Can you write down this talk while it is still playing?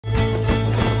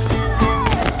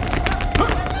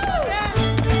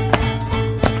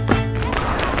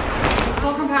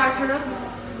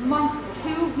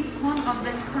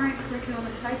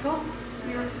Kyosa cycle,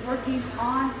 we're working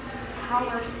on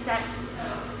power set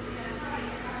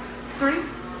 3.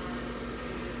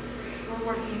 We're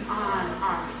working on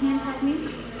our hand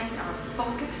techniques and our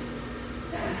focus.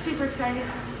 I'm super excited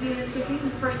to do this with you. The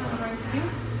first thing we're going to do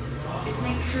is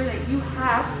make sure that you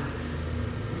have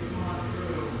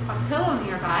a pillow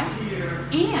nearby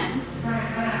and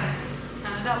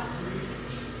an adult.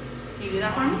 Can you do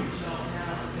that for me?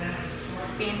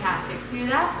 Fantastic. Do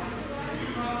that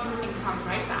and come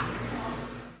right back.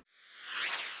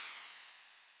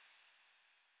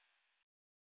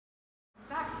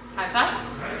 High five.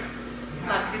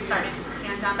 Let's get started.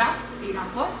 Hands on back, feet on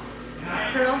floor.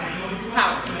 Turtle,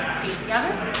 power. Feet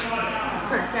together.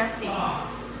 Courtesy.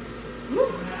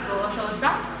 Roll our shoulders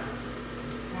back.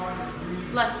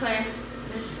 Let's play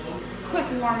this quick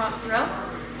warm-up drill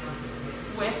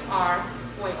with our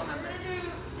foil members. We're going to do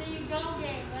the go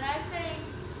game. When I say,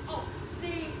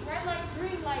 the red light,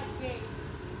 green light game.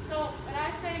 So when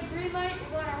I say green light, you're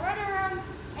going to run around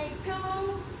a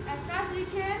pillow as fast as you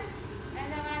can.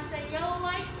 And then when I say yellow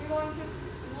light, you're going to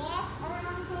walk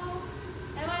around the pillow.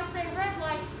 And when I say red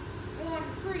light, you're going to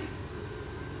freeze.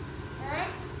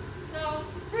 Alright? So,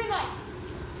 green light.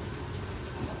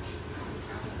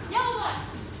 Yellow light.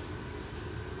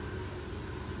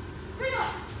 Green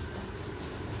light.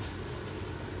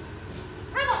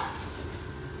 Red light.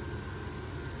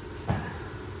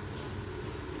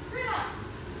 Green light.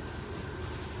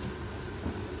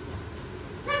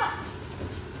 Red light.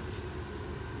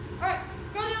 Alright,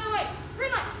 go the other way.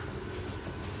 Green light.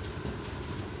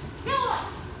 Yellow light.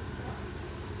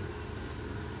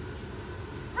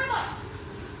 Red light.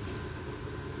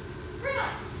 Green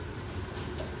light.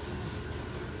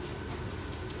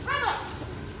 Red light.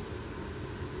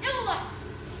 Yellow light.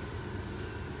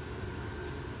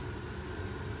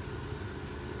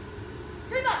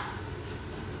 Green light.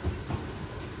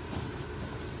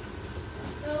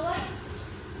 Yellow light.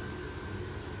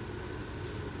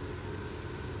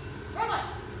 Red light.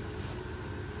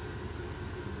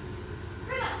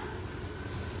 Green light.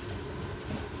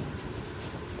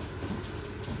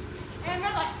 And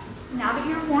red light. Now that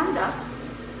you're warmed up,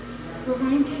 we're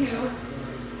going to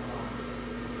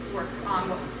work on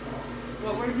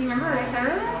do you remember what I said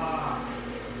earlier?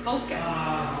 Focus.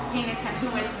 Paying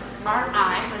attention with our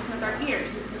eyes, listen with our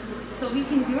ears. So we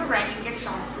can do it right and get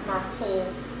strong with our whole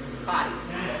body.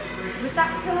 With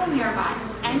that pillow nearby,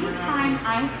 anytime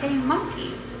I say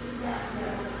monkey,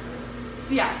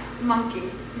 yes,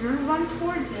 monkey, you run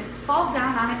towards it, fall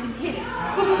down on it and hit it.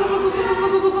 Boom, boom, boom, boom,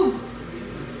 boom, boom, boom, boom,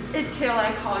 until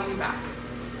I call you back.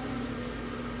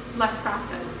 Let's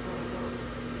practice.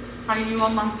 Are you a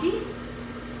monkey?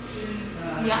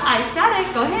 Yeah, I said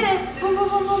it. Go hit it. Boom, boom,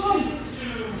 boom, boom, boom.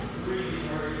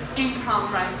 And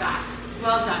come right back.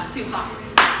 Well done. 2 claps.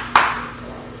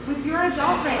 With your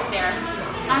adult right there,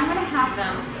 I'm going to have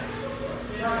them,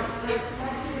 if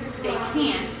they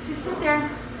can, just sit there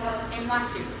and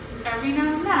watch you. Every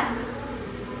now and then,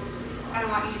 I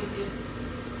want you to just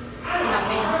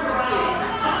something completely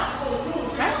different.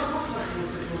 Okay?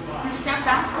 You step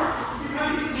back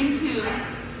into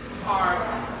our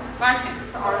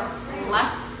our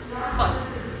left foot.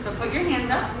 So put your hands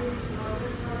up.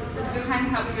 This is behind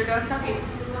you, help your dog stop you.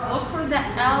 Look for the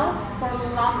L for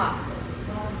llama.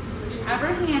 Whichever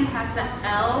hand has the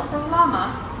L for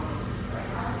llama,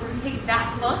 take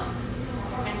that foot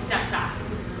and step back.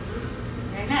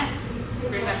 Very nice.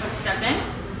 Bring that foot, step in,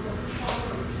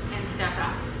 and step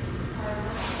out.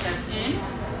 Step in,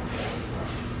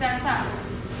 step out.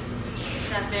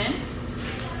 Step in,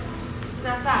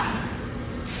 step out.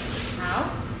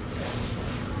 Out,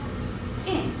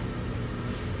 in.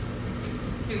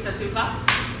 Do so 2 claps.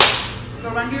 Go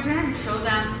run to your parent and show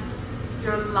them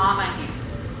your llama hand.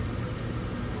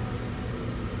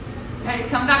 Okay,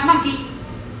 come back, monkey.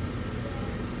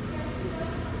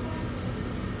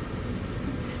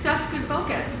 Such good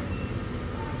focus.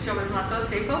 Shoulder muscles,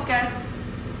 stay focused.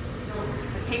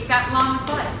 Take that long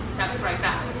foot, step right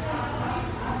back.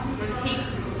 We're going to take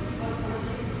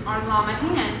our llama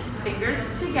hand, fingers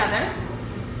together,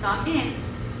 thumb in,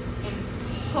 and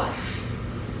push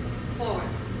forward.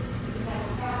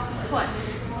 Push.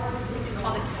 It's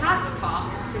called a cat's paw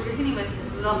because you're hitting with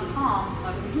the palm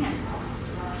of your hand.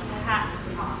 Cat's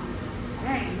paw.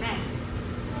 Very nice.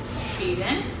 Feet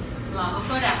in, llama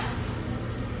foot out.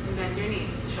 And bend your knees.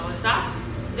 Shoulders back.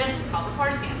 This is called the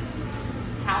horse stance.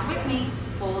 Count with me.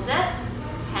 Hold it.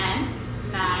 10,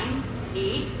 9,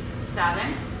 8,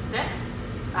 7, 6,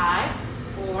 5,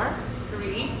 4,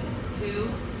 3, 2,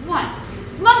 1.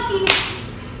 Monkey!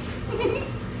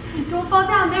 Don't fall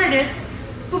down. There it is.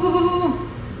 Boom, boom, boom, boom,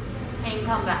 boom. And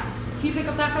come back. Can you pick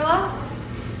up that pillow?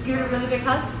 Give Give it a really big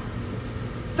hug.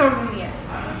 Throw it in the air.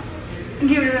 And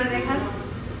give it a really big hug.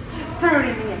 Throw it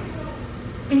in the air.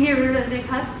 And give it a really big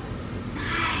hug.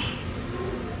 Nice.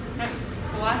 Now,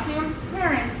 the last thing I'm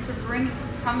preparing to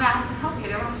come back and help you,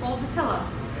 they're going to hold the pillow.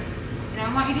 And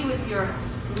I want you to do with your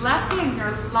left hand,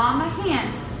 your llama hand,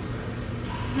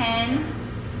 10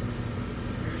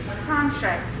 palm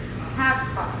strikes, calf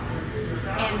spots.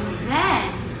 And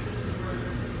then,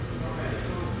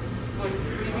 what do you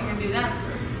think you're going to do then?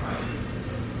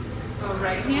 Go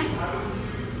right hand.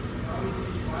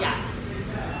 Yes.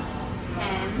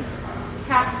 10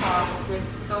 cat's paw with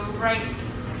the right hand.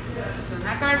 So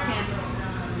not guard stance.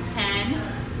 10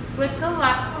 with the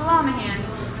left llama hand.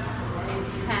 And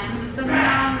 10 with the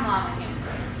non-llama hand.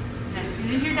 And as soon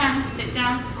as you're done, sit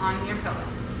down on your pillow.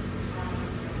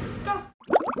 Go.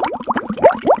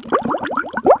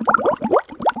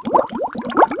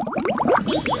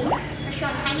 Thank you for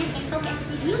showing kindness and focus.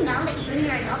 Did you know that you and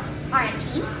your adult are a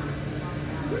team?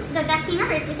 The best team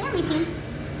ever is the family team.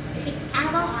 They keep us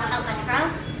accountable, help us grow,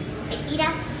 they feed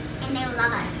us, and they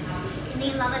love us. And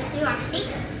they love us through our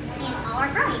mistakes and all our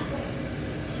growing.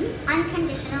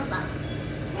 Unconditional love.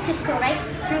 So go right,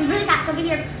 go really fast, go give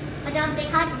your adult a big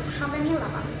hug and tell them you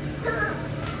love them.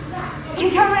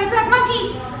 And come right back,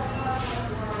 monkey!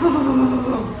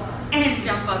 And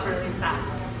jump up really fast.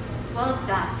 Well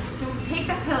done. So take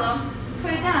the pillow,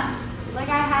 put it down, like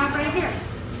I have right here.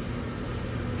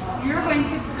 You're going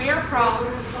to bear crawl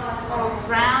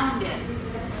around it.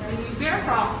 When you bear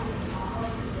crawl,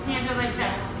 hands are like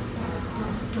this.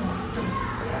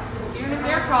 You're going to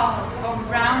bear crawl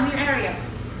around your area.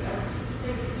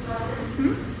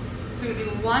 So you do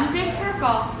one big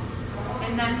circle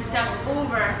and then step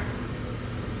over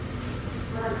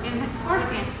in the horse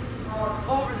stance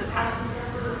over the path.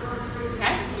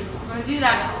 Okay? We're going to do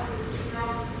that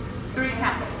 3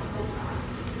 times.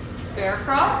 Bear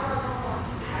crawl,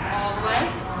 all the way,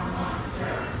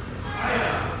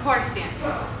 horse stance.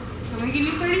 I'm going to give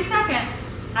you 30 seconds,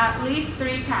 at least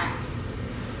 3 times.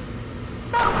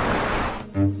 Stop.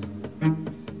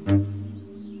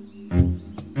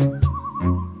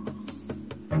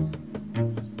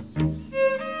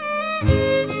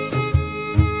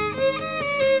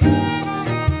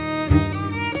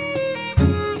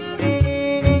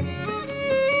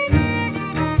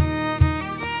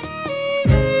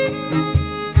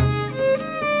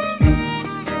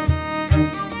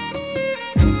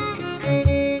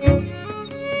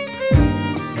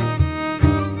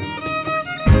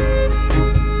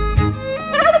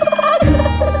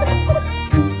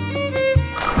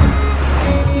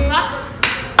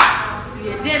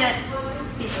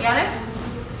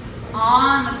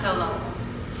 On the pillow.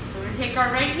 We're going to take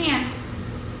our right hand,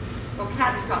 go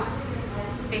cat's paw.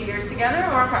 Fingers together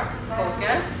or apart.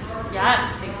 Focus.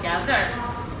 Yes, together.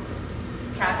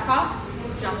 Cat's paw,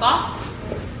 jump off,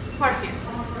 horse stance.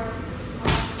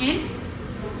 In,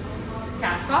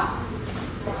 cat's paw,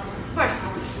 horse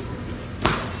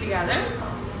stance. Together,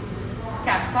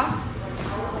 cat's paw,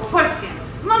 horse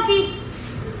stance. Monkey.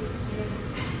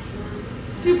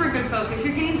 Super good focus.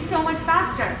 You're getting so much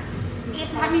faster.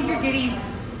 That means you're getting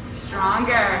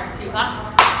stronger. 2 laps.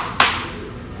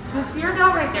 With your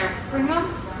dog right there, bring them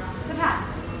to the path.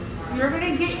 You're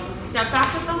going to step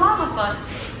back with the llama foot.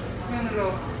 You're going to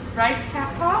go right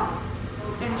cat paw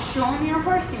and show them your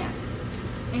horse stance.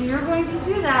 And you're going to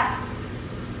do that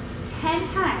 10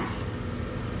 times.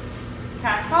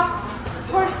 Cat's paw,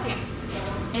 horse stance.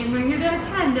 And when you're done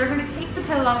at 10, they're going to take the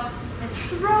pillow and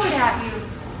throw it at you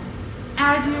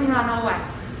as you run away.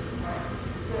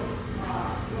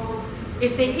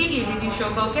 If they hit you, did you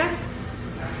show focus?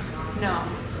 No.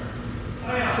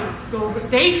 So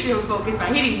they showed focus by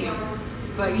hitting you,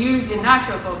 but you did not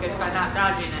show focus by not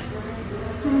dodging it.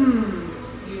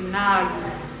 You naughty.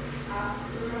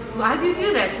 Why do you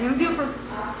do this? You're going to do it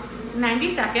for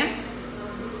 90 seconds.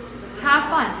 Have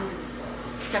fun.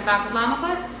 Step back with llama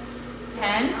foot.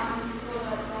 10.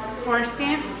 Horse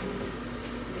stance.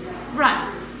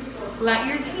 Run. Let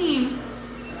your team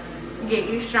get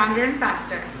you stronger and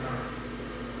faster.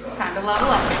 Time to level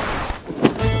up.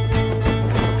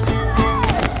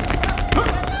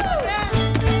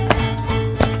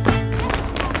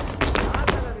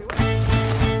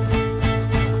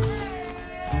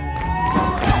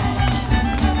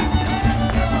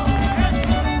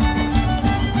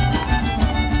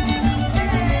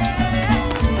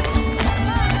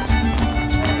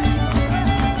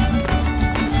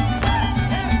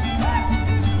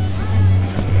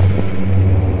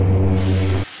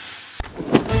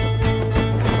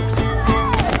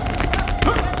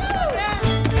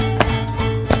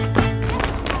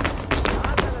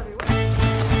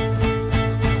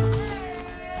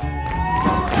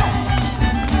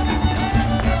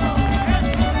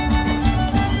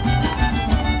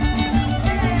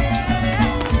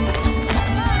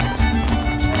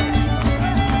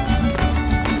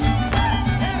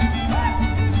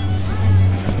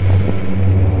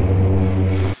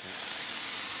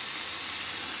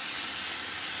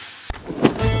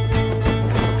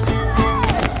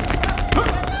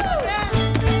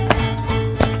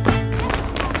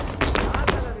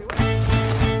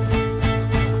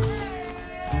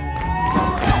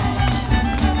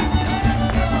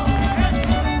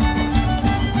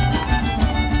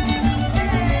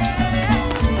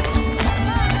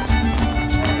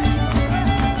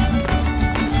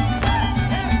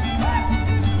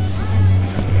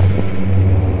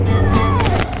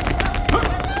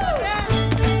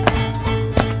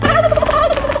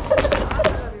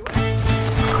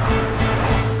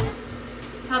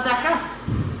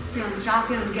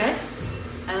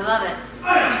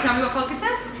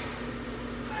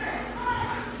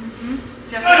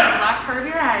 top part of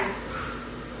your eyes.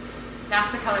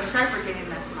 That's the color stripe we're getting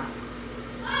this month.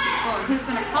 Oh, and who's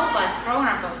going to help us grow in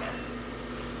our focus?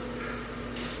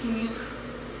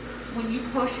 When you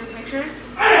post your pictures,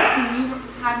 can you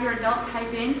have your adult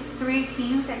type in 3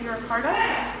 teams that you're a part of?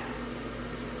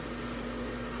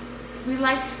 We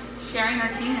like sharing our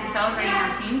team and celebrating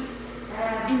our teams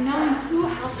and knowing who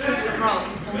helps us grow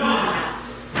and owning that.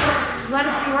 Let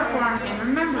us do our form and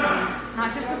remembering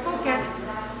not just to focus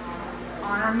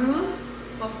on our moves,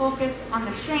 but focus on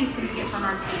the strength we get from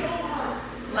our team.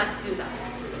 Let's do this.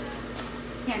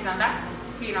 Hands on back,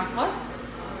 feet on floor,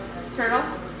 turtle,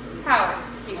 power,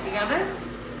 feet together,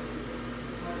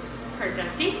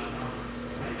 courtesy,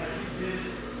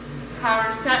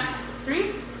 power set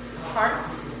 3, heart,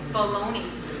 baloney,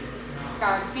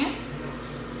 guard stance,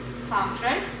 palm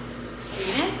strike,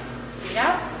 feet in, feet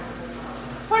out,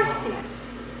 horse stance,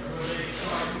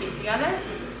 feet together,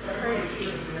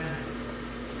 courtesy.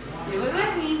 Do it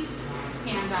with me.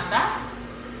 Hands on back,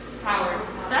 power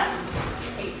set,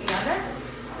 feet together,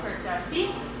 courtesy,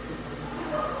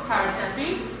 power set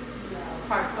 3,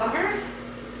 heart boogers,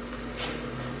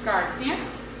 guard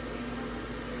stance,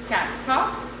 cat's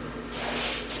paw,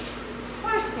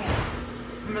 horse stance.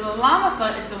 Remember, the llama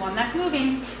foot is the one that's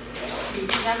moving. Feet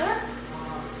together,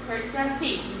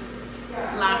 courtesy.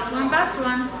 Last one, best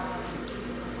one.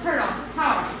 Turtle,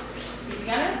 power. Feet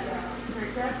together,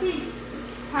 courtesy.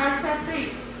 Power set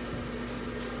 3.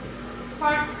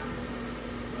 Heart,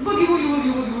 boogie, woogie,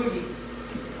 woogie, woogie, woogie.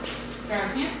 Guard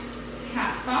stance,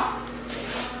 cat's paw,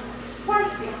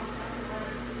 horse stance.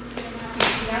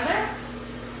 Feet together,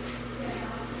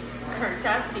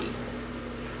 courtesy.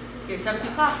 Here's some 2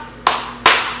 claps.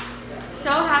 So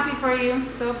happy for you,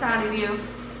 so proud of you.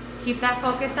 Keep that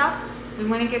focus up, and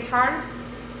when it gets hard,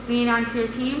 lean onto your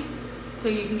team so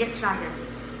you can get stronger.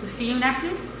 We'll see you next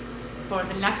week for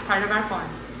the next part of our form.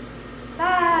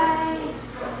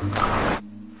 Bye!